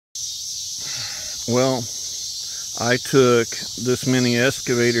Well, I took this mini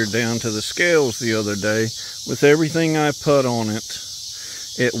excavator down to the scales the other day. With everything I put on it,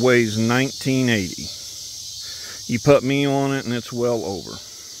 it weighs 1980. You put me on it and it's well over.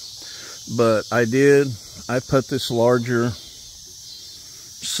 But I put this larger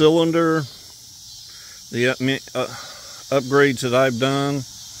cylinder, the upgrades that I've done.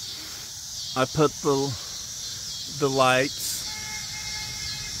 I put the lights,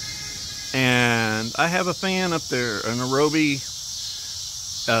 and I have a fan up there, an Arobi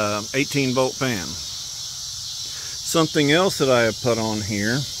 18-volt fan. Something else that I have put on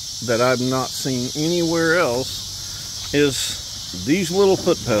here that I've not seen anywhere else is these little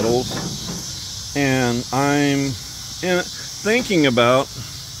foot pedals, and I'm thinking about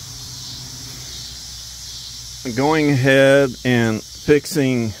going ahead and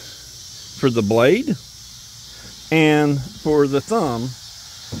fixing for the blade and for the thumb,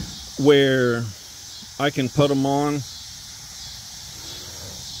 where I can put them on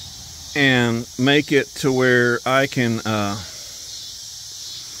and make it to where I can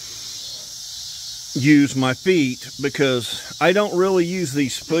use my feet, because I don't really use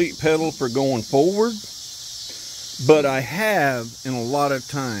these feet pedal for going forward, but I have in a lot of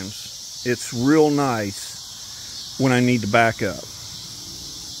times. It's real nice when I need to back up.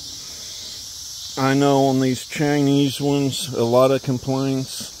 I know on these Chinese ones, a lot of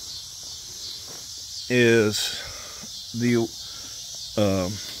complaints is the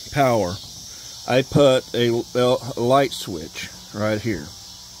power. I put a light switch right here,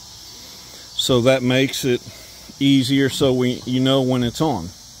 so that makes it easier, so you know when it's on.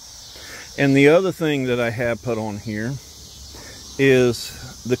 And the other thing that I have put on here is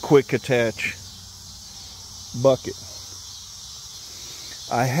the quick attach bucket.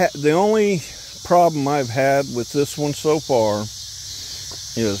 The only problem I've had with this one so far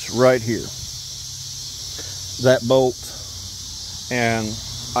is right here, that bolt, and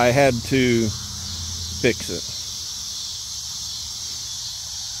I had to fix it.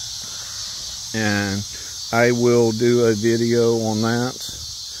 And I will do a video on that.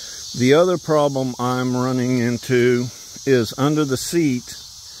 The other problem I'm running into is under the seat,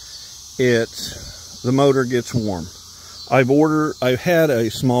 the motor gets warm. I've had a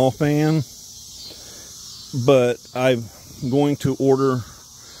small fan, but I'm going to order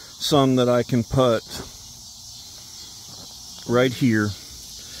some that I can put right here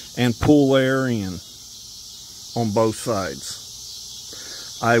and pull air in on both sides.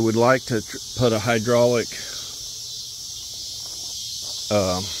 I would like to put a hydraulic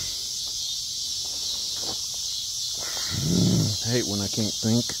I hate when I can't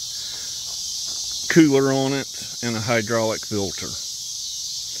think, cooler on it, and a hydraulic filter.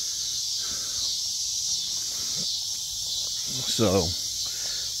 So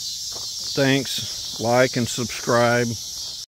thanks, like and subscribe.